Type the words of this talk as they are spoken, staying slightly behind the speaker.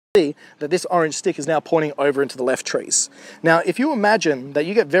see that this orange stick is now pointing over into the left trees. Now, if you imagine that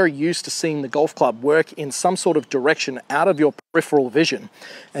you get very used to seeing the golf club work in some sort of direction out of your peripheral vision,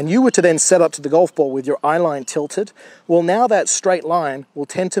 and you were to then set up to the golf ball with your eyeline tilted, well, now that straight line will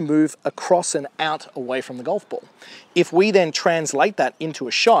tend to move across and out away from the golf ball. If we then translate that into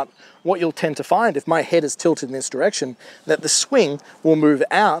a shot, what you'll tend to find, if my head is tilted in this direction, that the swing will move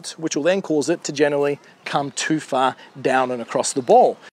out, which will then cause it to generally come too far down and across the ball.